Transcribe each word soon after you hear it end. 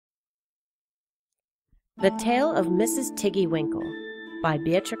The Tale of Mrs. Tiggy-winkle by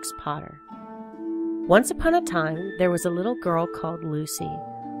Beatrix Potter. Once upon a time, there was a little girl called Lucy,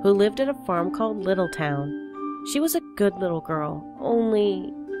 who lived at a farm called Littletown. She was a good little girl,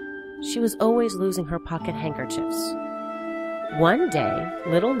 only she was always losing her pocket handkerchiefs. One day,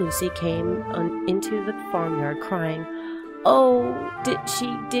 little Lucy came into the farmyard crying, "Oh,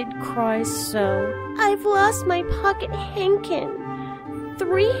 she did cry so. I've lost my pocket handkin.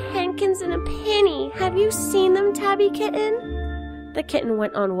 3 handkins and a penny. Have you seen them, Tabby Kitten?" The kitten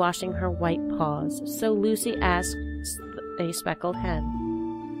went on washing her white paws, so Lucy asked a speckled hen,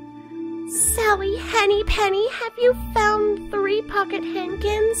 "Sally Henny Penny, have you found 3 pocket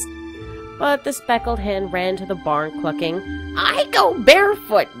handkins?" But the speckled hen ran to the barn clucking, "I go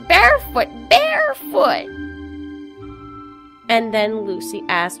barefoot, barefoot, barefoot!" And then Lucy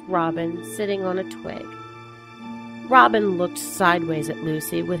asked Robin, sitting on a twig. Robin looked sideways at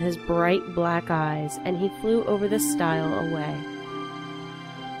Lucy with his bright black eyes, and he flew over the stile away.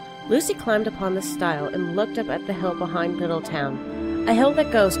 Lucy climbed upon the stile and looked up at the hill behind Littletown, a hill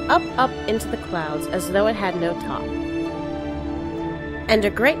that goes up, up into the clouds as though it had no top. And a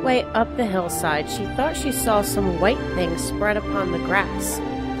great way up the hillside she thought she saw some white things spread upon the grass.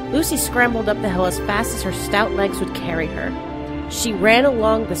 Lucy scrambled up the hill as fast as her stout legs would carry her. She ran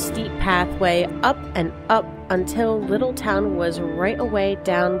along the steep pathway, up and up, until Littletown was right away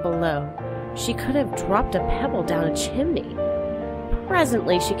down below. She could have dropped a pebble down a chimney.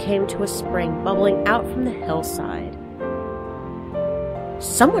 Presently she came to a spring bubbling out from the hillside.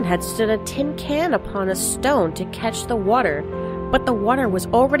 Someone had stood a tin can upon a stone to catch the water, but the water was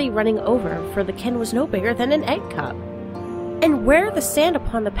already running over, for the can was no bigger than an egg cup. And where the sand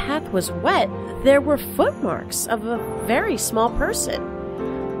upon the path was wet, there were footmarks of a very small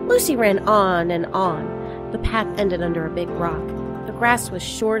person. Lucy ran on and on. The path ended under a big rock. The grass was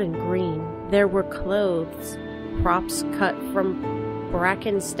short and green. There were clothes, props cut from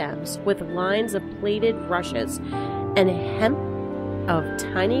bracken stems, with lines of plaited rushes, and a hemp of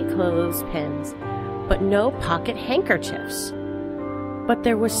tiny clothespins, but no pocket handkerchiefs. But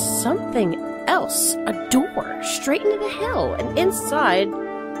there was something else, a door straight into the hill, and inside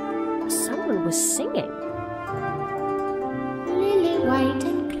someone was singing. "Lily white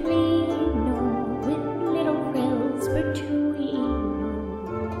and clean, oh, with little frills between,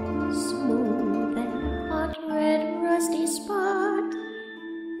 oh, smooth and hot red rusty spot,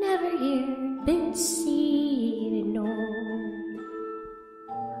 never here been seen, no."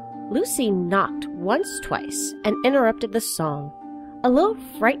 Lucy knocked once, twice, and interrupted the song. A little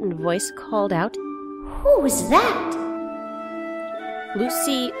frightened voice called out, "Who is that?"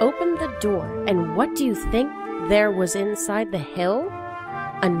 Lucy opened the door, and what do you think there was inside the hill?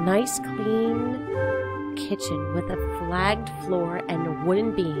 A nice clean kitchen with a flagged floor and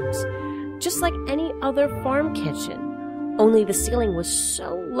wooden beams, just like any other farm kitchen, only the ceiling was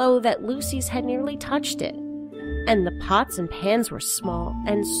so low that Lucy's had nearly touched it, and the pots and pans were small,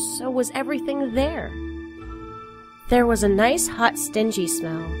 and so was everything there. There was a nice hot stingy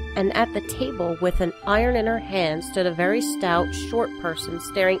smell, and at the table with an iron in her hand stood a very stout, short person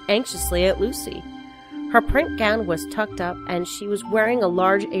staring anxiously at Lucy. Her print gown was tucked up, and she was wearing a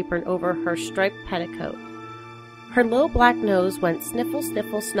large apron over her striped petticoat. Her low black nose went sniffle,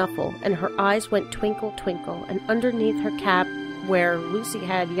 sniffle, snuffle, and her eyes went twinkle, twinkle, and underneath her cap, where Lucy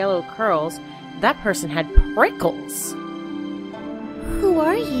had yellow curls, that person had prickles. "Who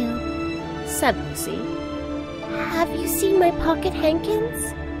are you?" said Lucy. "Have you seen my pocket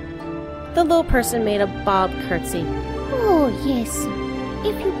handkins?" The little person made a bob curtsy. "Oh, yes,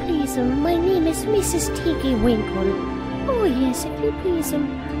 if you please, my name is Mrs. Tiggy-winkle. Oh, yes, if you please,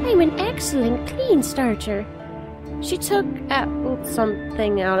 I'm an excellent clean starcher." She took out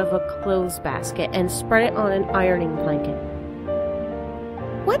something out of a clothes basket and spread it on an ironing blanket.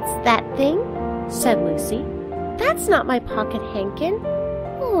 "What's that thing?" said Lucy. "That's not my pocket handkin."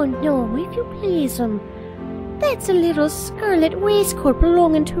 "Oh, no, if you please, that's a little scarlet waistcoat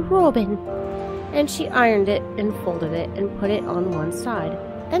belonging to Robin." And she ironed it and folded it and put it on one side.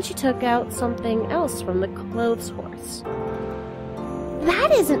 Then she took out something else from the clothes horse.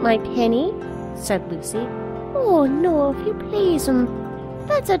 "That isn't my penny," said Lucy. "Oh, no, if you please,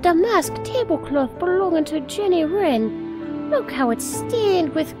 that's a damask tablecloth belonging to Jenny Wren. Look how it's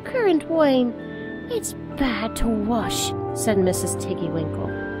stained with currant wine. It's bad to wash," said Mrs. Tiggy-winkle.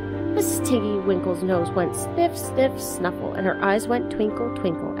 Mrs. Tiggy-winkle's nose went sniff, sniff, snuffle, and her eyes went twinkle,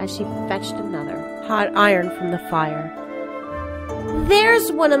 twinkle, as she fetched another hot iron from the fire.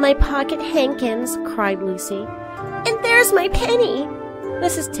 "There's one of my pocket handkins," cried Lucy. "And there's my penny."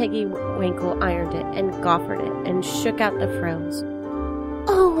 Mrs. Tiggy-winkle ironed it and goffered it and shook out the frills.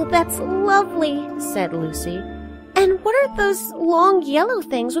 "Oh, that's lovely," said Lucy. "And what are those long yellow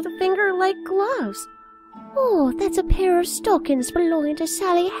things with a finger like gloves?" "Oh, that's a pair of stockings belonging to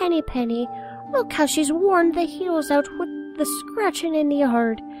Sally Hennypenny. Look how she's worn the heels out with the scratching in the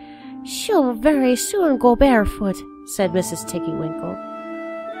yard. She'll very soon go barefoot," said Mrs. Tiggy-winkle.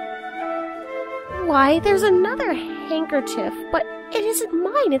 "Why, there's another handkerchief, but it isn't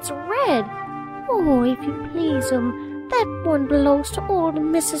mine, it's red." "Oh, if you please, that one belongs to old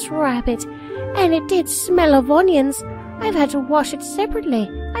Mrs. Rabbit, and it did smell of onions. I've had to wash it separately.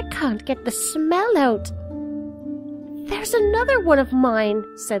 I can't get the smell out." "There's another one of mine,"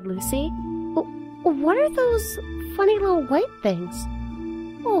 said Lucy. "What are those funny little white things?"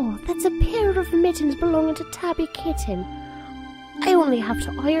 "Oh, that's a pair of mittens belonging to Tabby Kitten. I only have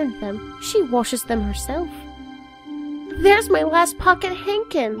to iron them. She washes them herself." "There's my last pocket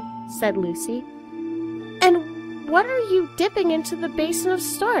hankin," said Lucy. "And what are you dipping into the basin of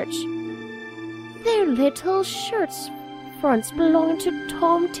starch?" "They're little shirts fronts belonging to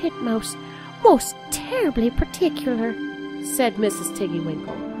Tom Titmouse, most terribly particular," said Mrs.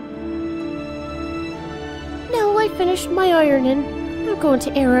 Tiggy-winkle. "Now I finished my ironing, I'm going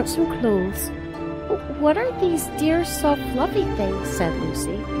to air out some clothes." "What are these dear soft fluffy things?" said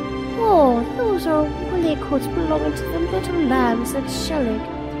Lucy. "Oh, those are woolly coats belonging to the little lambs at Shellig."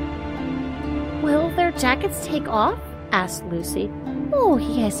 "Will their jackets take off?" asked Lucy. "Oh,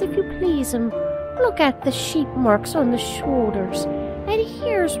 yes, if you please, Look at the sheep marks on the shoulders, and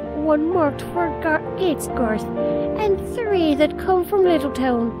here's one marked for Gates Garth, and 3 that come from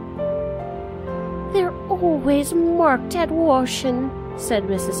Littletown." "They're always marked at washing," said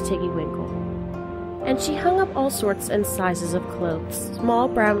Mrs. Tiggy-winkle. And she hung up all sorts and sizes of clothes, small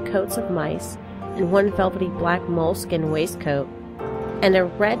brown coats of mice, and one velvety black moleskin waistcoat, and a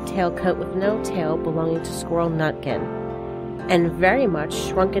red tailcoat with no tail belonging to Squirrel Nutkin, and very much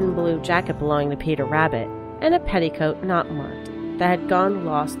shrunken blue jacket belonging to Peter Rabbit, and a petticoat not marked, that had gone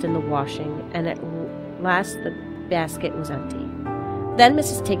lost in the washing, and at last the basket was empty. Then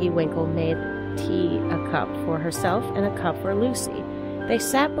Mrs. Tiggy-winkle made tea a cup for herself and a cup for Lucy. They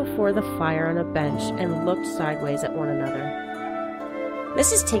sat before the fire on a bench and looked sideways at one another.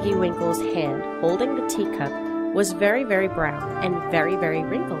 Mrs. Tiggy-winkle's hand, holding the teacup, was very, very brown and very, very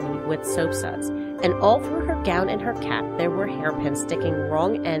wrinkly with soap suds, and all through her gown and her cap there were hairpins sticking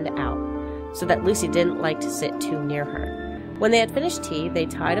wrong end out, so that Lucy didn't like to sit too near her. When they had finished tea, they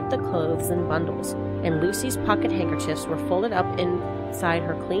tied up the clothes in bundles, and Lucy's pocket handkerchiefs were folded up inside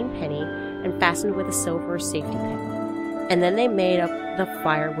her clean penny and fastened with a silver safety pin. And then they made up the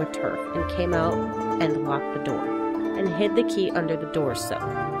fire with turf, and came out and locked the door, and hid the key under the door sill.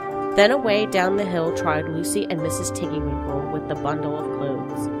 Then away down the hill trotted Lucy and Mrs. Tiggy-winkle with the bundle of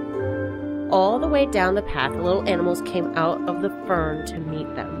clothes. All the way down the path, the little animals came out of the fern to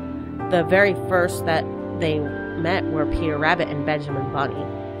meet them. The very first that they met were Peter Rabbit and Benjamin Bunny,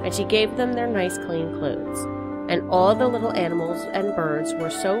 and she gave them their nice clean clothes. And all the little animals and birds were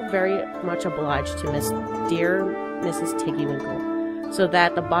so very much obliged to dear Mrs. Tiggy-winkle, so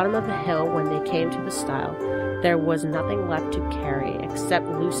that at the bottom of the hill, when they came to the stile, there was nothing left to carry except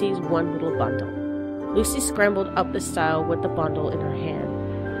Lucy's one little bundle. Lucy scrambled up the stile with the bundle in her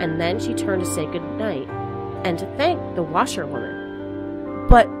hand, and then she turned to say good night, and to thank the washerwoman.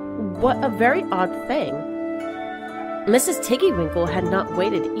 But what a very odd thing! Mrs. Tiggy-winkle had not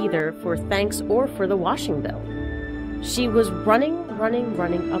waited either for thanks or for the washing bill. She was running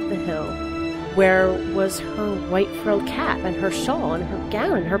up the hill, where was her white frilled cap, and her shawl, and her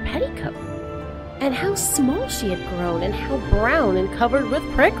gown, and her petticoat. And how small she had grown, and how brown and covered with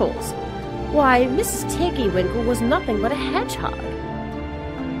prickles! Why, Mrs. Tiggy-winkle was nothing but a hedgehog.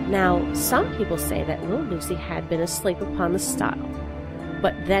 Now, some people say that little Lucy had been asleep upon the stile,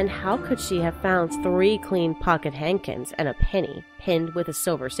 but then how could she have found 3 clean pocket handkins and a penny pinned with a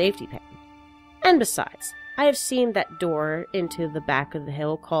silver safety pin? And besides, I have seen that door into the back of the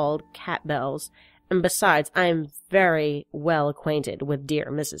hill called Cat Bells, and besides, I am very well acquainted with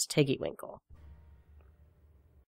dear Mrs. Tiggy-winkle.